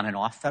trips on and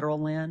off federal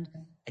land.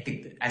 I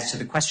think as to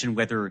the question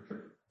whether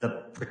the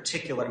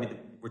particular,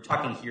 we're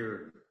talking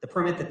here, the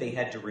permit that they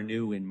had to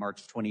renew in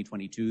March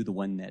 2022, the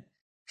one that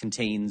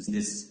contains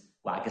this,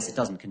 well, I guess it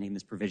doesn't contain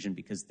this provision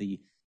because the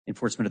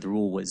enforcement of the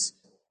rule was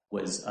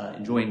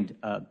enjoined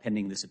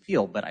pending this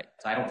appeal, but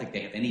I don't think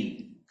they have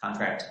any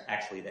contract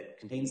actually that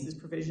contains this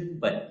provision,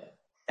 but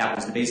that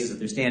was the basis of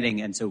their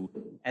standing. And so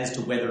as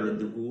to whether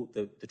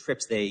the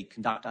trips they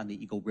conduct on the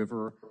Eagle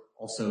River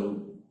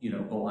also,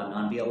 go on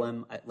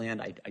non-BLM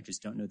land, I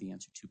just don't know the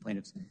answer to.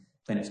 Plaintiffs'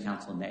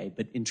 counsel may.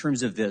 But in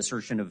terms of the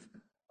assertion of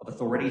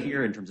authority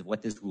here, in terms of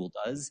what this rule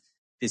does,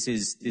 this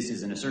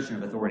is an assertion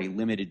of authority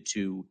limited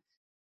to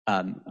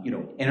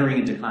entering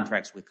into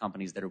contracts with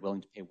companies that are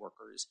willing to pay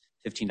workers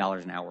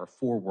 $15 an hour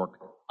for work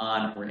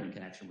on or in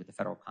connection with the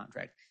federal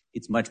contract.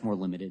 It's much more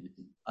limited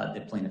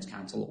than plaintiffs'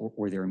 counsel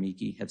or their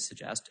amici have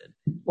suggested.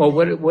 Well,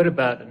 what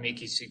about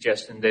amici's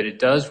suggestion that it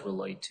does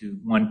relate to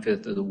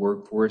 1/5 of the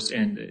workforce,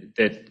 and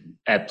that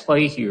at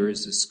play here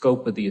is the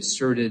scope of the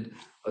asserted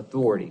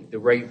authority,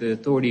 the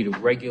authority to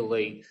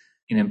regulate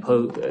and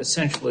impose,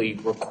 essentially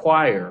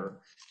require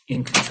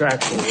in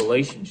contractual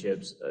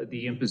relationships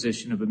the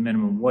imposition of a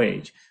minimum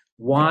wage.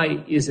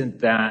 Why isn't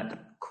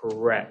that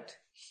correct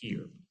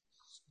here?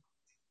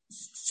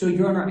 So,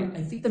 Your Honor,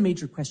 I think the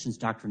major questions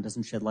doctrine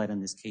doesn't shed light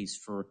on this case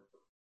for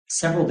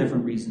several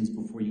different reasons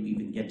before you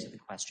even get to the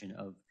question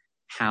of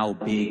how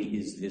big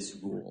is this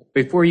rule.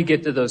 Before you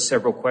get to those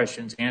several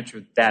questions,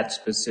 answer that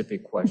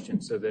specific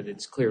question so that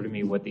it's clear to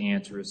me what the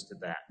answer is to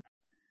that.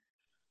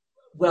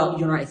 Well,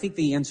 Your Honor, I think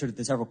the answer to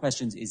the several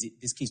questions is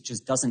this case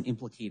just doesn't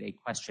implicate a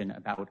question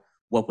about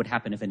what would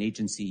happen if an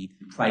agency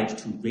tried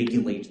to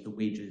regulate the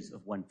wages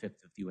of 1/5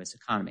 of the U.S.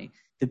 economy.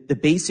 The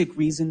basic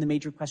reason the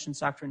major questions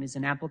doctrine is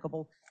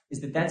inapplicable is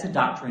that that's a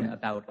doctrine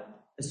about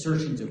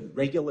assertions of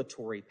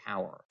regulatory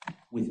power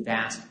with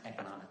vast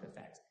economic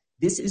effects.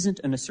 This isn't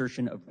an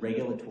assertion of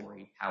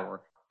regulatory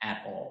power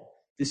at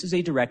all. This is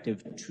a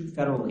directive to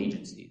federal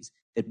agencies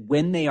that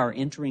when they are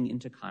entering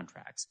into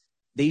contracts,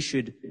 they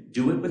should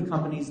do it with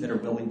companies that are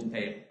willing to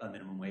pay a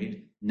minimum wage,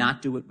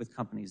 not do it with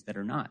companies that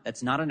are not.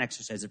 That's not an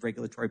exercise of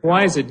regulatory power.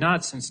 Why is it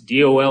not, since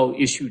DOL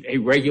issued a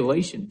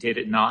regulation, did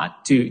it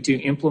not,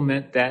 to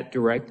implement that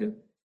directive?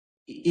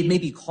 It may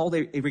be called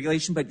a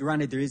regulation, but, Your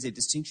Honor, there is a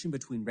distinction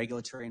between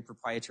regulatory and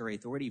proprietary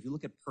authority. If you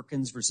look at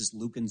Perkins versus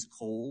Lukens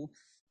Coal,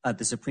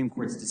 the Supreme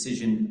Court's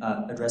decision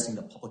addressing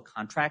the Public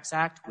Contracts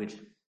Act, which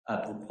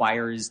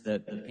requires the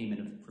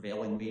payment of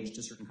prevailing wage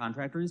to certain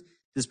contractors,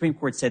 the Supreme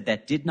Court said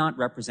that did not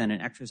represent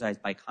an exercise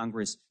by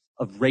Congress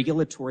of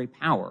regulatory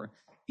power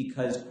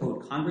because,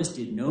 quote, Congress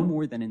did no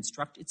more than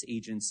instruct its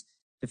agents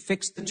to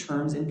fix the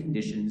terms and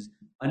conditions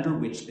under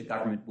which the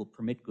government will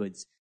permit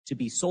goods to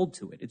be sold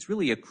to it. It's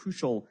really a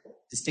crucial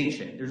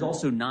distinction. There's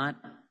also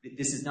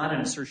this is not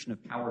an assertion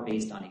of power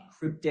based on a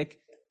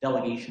cryptic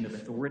delegation of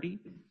authority.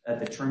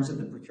 The terms of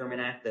the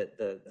Procurement Act,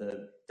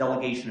 the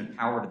delegation of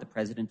power to the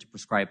president to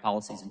prescribe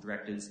policies and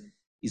directives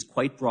is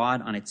quite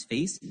broad on its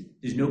face.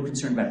 There's no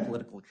concern about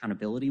political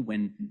accountability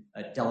when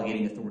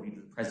delegating authority to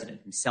the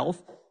president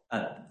himself.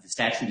 The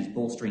statute is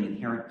bolstering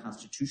inherent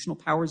constitutional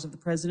powers of the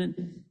president.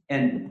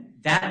 And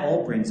that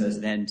all brings us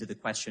then to the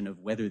question of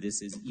whether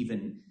this is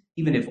even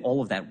if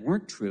all of that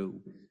weren't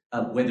true,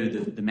 whether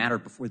the matter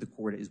before the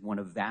court is one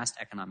of vast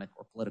economic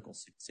or political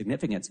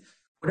significance.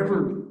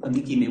 Whatever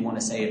amici may want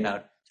to say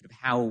about sort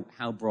of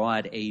how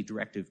broad a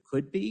directive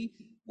could be,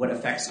 what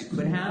effects it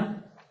could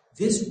have,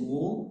 this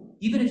rule,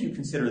 even if you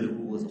consider the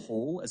rule as a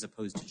whole, as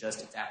opposed to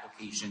just its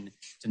application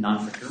to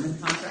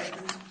non-procurement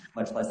contractors,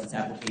 much less its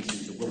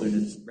application to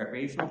wilderness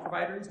recreational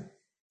providers,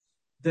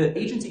 the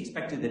agency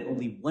expected that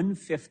only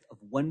 1/5 of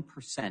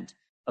 1%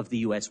 of the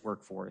U.S.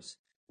 workforce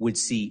would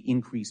see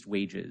increased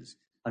wages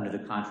under the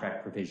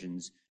contract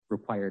provisions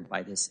required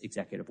by this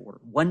executive order.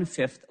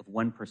 1/5 of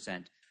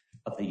 1%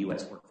 of the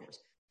U.S. workforce.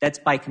 That's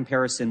by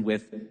comparison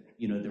with,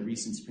 the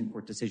recent Supreme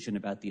Court decision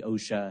about the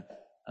OSHA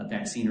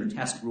vaccine or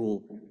test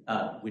rule,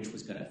 which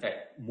was going to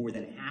affect more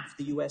than half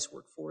the U.S.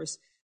 workforce.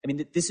 I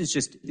mean, this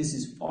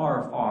is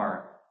far,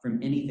 far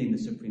from anything the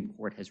Supreme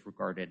Court has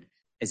regarded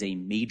as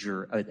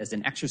as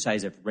an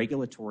exercise of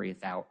regulatory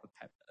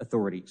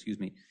authority,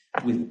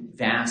 with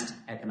vast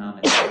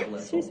economic and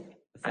political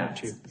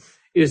effects.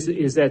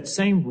 Is that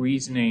same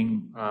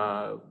reasoning,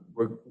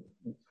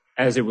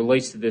 as it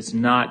relates to this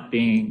not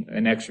being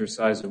an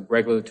exercise of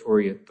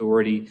regulatory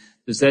authority,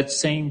 does that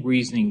same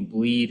reasoning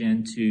bleed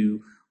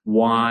into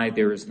why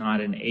there is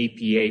not an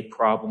APA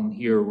problem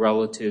here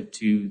relative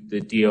to the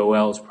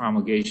DOL's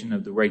promulgation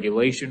of the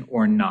regulation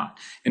or not?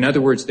 In other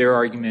words, their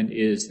argument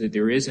is that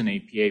there is an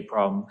APA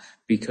problem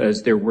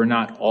because there were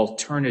not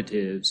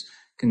alternatives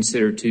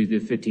considered to the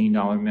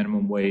 $15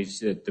 minimum wage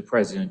that the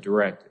president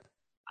directed.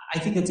 I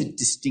think that's a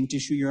distinct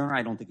issue, Your Honor.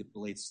 I don't think it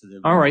relates to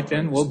the... All right,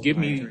 then. Well, give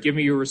me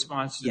your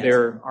response to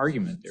their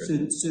argument there.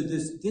 So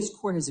this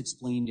court has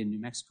explained in New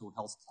Mexico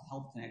Health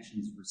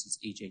Connections versus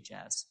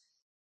HHS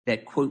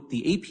that, quote,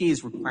 the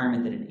APA's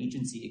requirement that an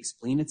agency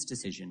explain its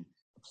decision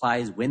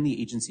applies when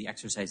the agency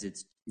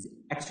exercises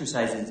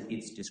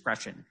its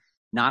discretion,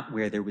 not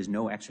where there was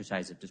no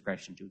exercise of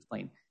discretion to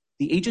explain.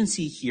 The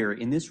agency here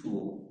in this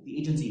rule, the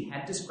agency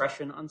had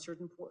discretion on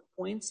certain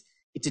points.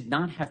 It did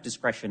not have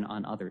discretion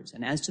on others.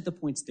 And as to the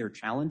points they're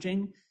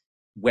challenging,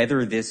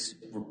 whether this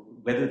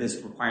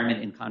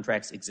requirement in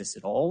contracts exists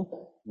at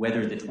all,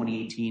 whether the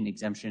 2018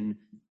 exemption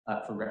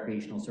for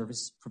recreational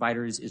service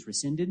providers is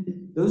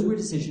rescinded, those were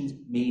decisions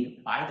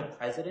made by the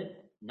president,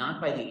 not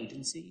by the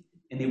agency,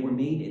 and they were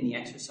made in the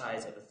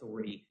exercise of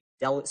authority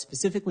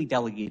specifically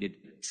delegated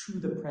to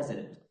the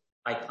president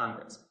by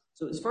Congress.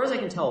 So as far as I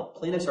can tell,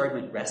 plaintiff's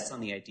argument rests on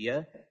the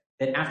idea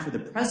that after the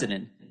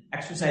president,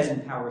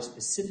 exercising power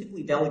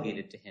specifically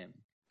delegated to him,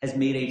 has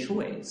made a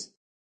choice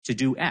to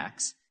do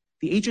X,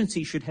 the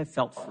agency should have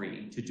felt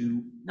free to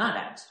do not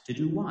X, to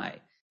do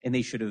Y. And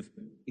they should have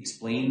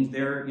explained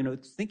their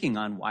thinking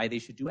on why they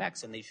should do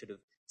X, and they should have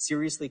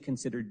seriously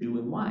considered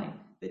doing Y.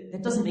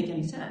 That doesn't make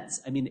any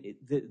sense. I mean,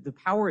 the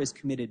power is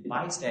committed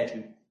by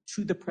statute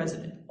to the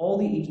president. All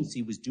the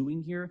agency was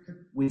doing here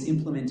was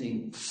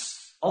implementing,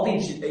 all the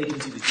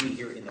agency was doing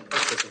here in the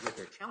process of what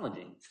they're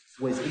challenging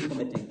was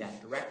implementing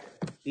that directive.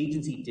 The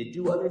agency did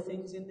do other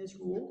things in this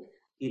rule.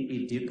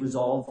 It did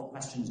resolve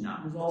questions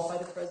not resolved by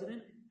the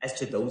president. As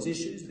to those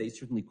issues, they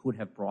certainly could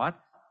have brought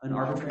an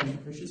arbitrary and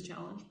capricious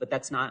challenge, but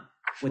that's not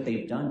what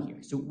they've done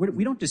here. So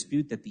we don't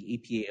dispute that the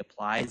APA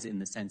applies in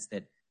the sense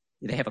that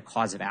they have a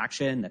cause of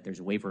action, that there's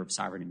a waiver of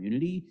sovereign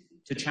immunity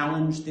to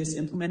challenge this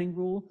implementing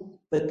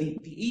rule. But the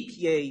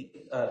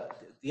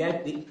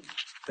APA,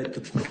 but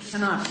the court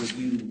cannot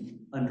review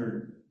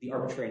under the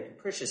arbitrary and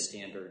capricious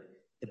standard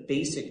the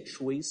basic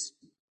choice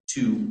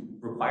to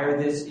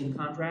require this in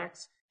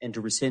contracts and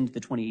to rescind the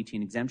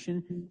 2018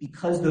 exemption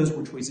because those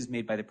were choices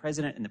made by the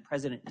president, and the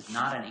president is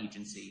not an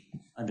agency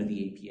under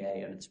the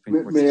APA, under the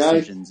Supreme Court's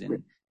decisions.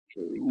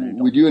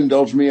 Would you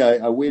indulge me?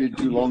 I waited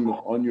too long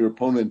on your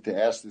opponent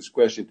to ask this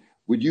question.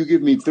 Would you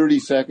give me 30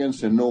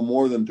 seconds and no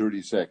more than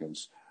 30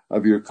 seconds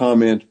of your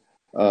comment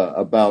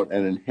about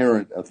an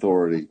inherent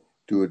authority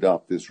to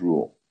adopt this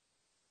rule?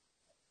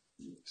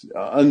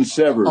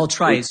 Unsevered. I'll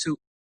try.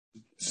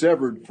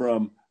 Severed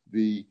from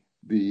the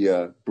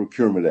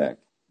Procurement Act.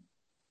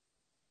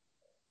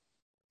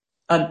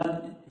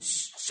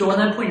 So on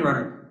that point, Your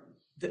Honor,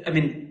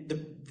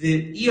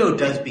 the EO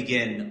does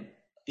begin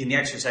in the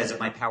exercise of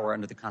my power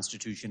under the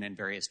Constitution and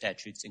various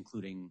statutes,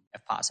 including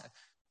FPASA.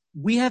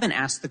 We haven't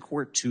asked the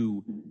court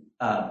to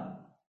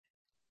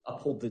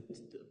uphold the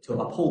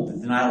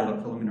denial of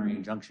a preliminary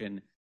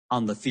injunction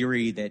on the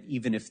theory that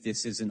even if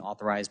this isn't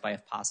authorized by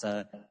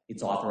FPASA,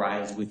 it's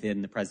authorized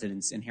within the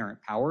president's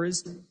inherent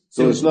powers.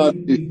 So it's not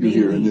an issue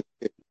here in this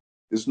case.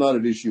 It's not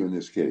an issue in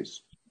this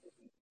case.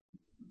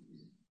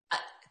 I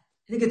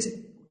think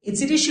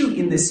it's an issue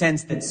in the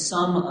sense that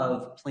some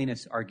of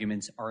plaintiffs'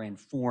 arguments are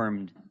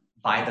informed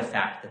by the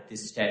fact that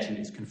this statute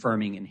is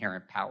confirming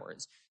inherent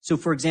powers. So,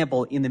 for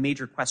example, in the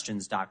major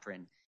questions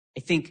doctrine,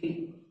 I think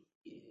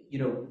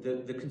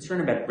the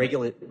concern about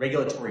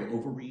regulatory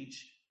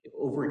overreach,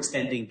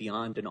 overextending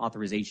beyond an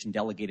authorization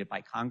delegated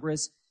by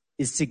Congress,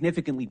 is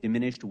significantly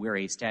diminished where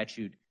a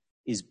statute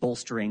is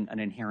bolstering an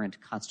inherent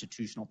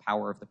constitutional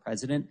power of the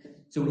president.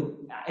 So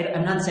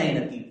I'm not saying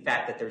that the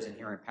fact that there's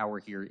inherent power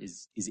here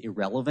is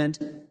irrelevant.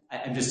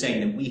 I'm just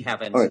saying that we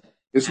haven't. All right.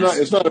 It's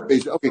not a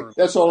base. Okay,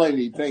 that's all I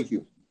need. Thank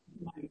you.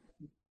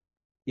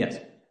 Yes.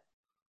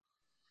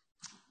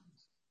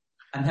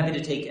 I'm happy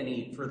to take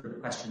any further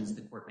questions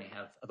the court may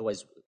have.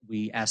 Otherwise,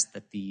 we ask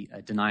that the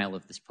denial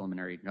of this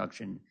preliminary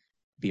injunction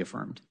be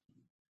affirmed.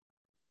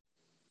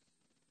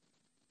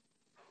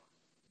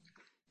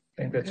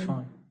 I think that's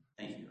fine.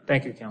 Thank you.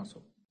 Thank you,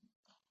 counsel.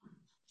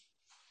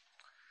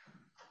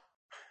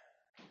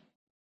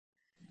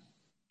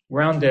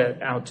 Round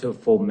that out to a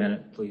full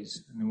minute,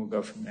 please, and then we'll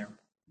go from there.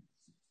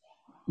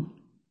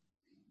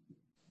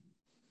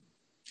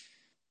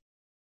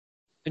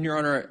 And, Your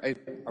Honor,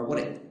 I want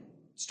to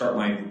start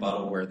my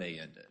rebuttal where they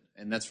ended,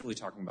 and that's really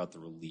talking about the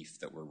relief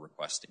that we're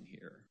requesting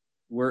here.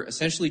 We're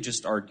essentially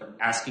just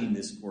asking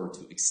this court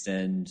to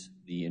extend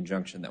the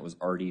injunction that was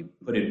already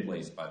put in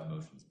place by the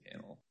motions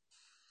panel.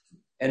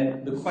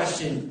 And the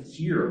question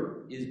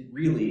here is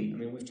really,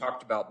 we've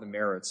talked about the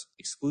merits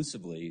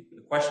exclusively.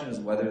 The question is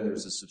whether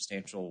there's a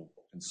substantial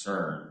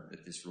concern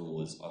that this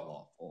rule is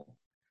unlawful.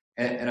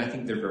 And I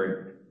think there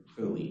very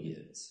clearly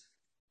is.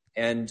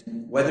 And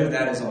whether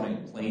that is on a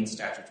plain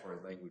statutory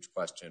language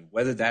question,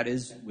 whether that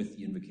is with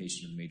the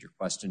invocation of major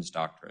questions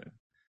doctrine,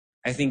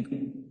 I think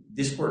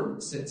this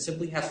court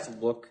simply has to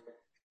look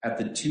at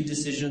the two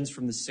decisions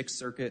from the Sixth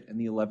Circuit and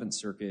the 11th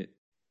Circuit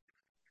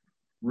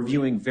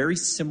reviewing very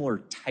similar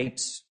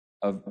types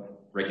of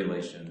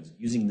regulations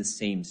using the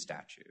same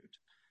statute.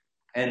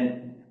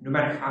 And no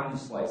matter how you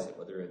slice it,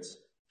 whether it's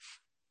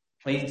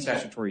plain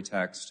statutory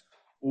text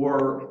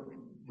or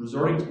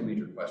resorting to the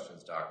major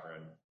questions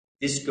doctrine,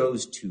 this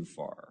goes too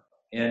far.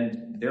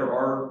 And there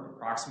are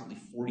approximately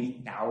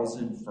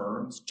 40,000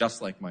 firms,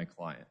 just like my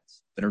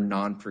clients, that are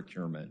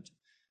non-procurement,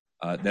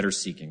 that are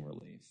seeking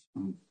relief.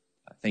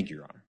 Thank you,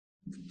 Your Honor.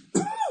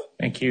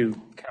 Thank you,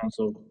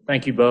 counsel.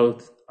 Thank you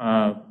both.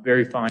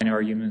 Very fine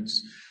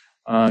arguments.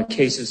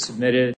 Cases submitted.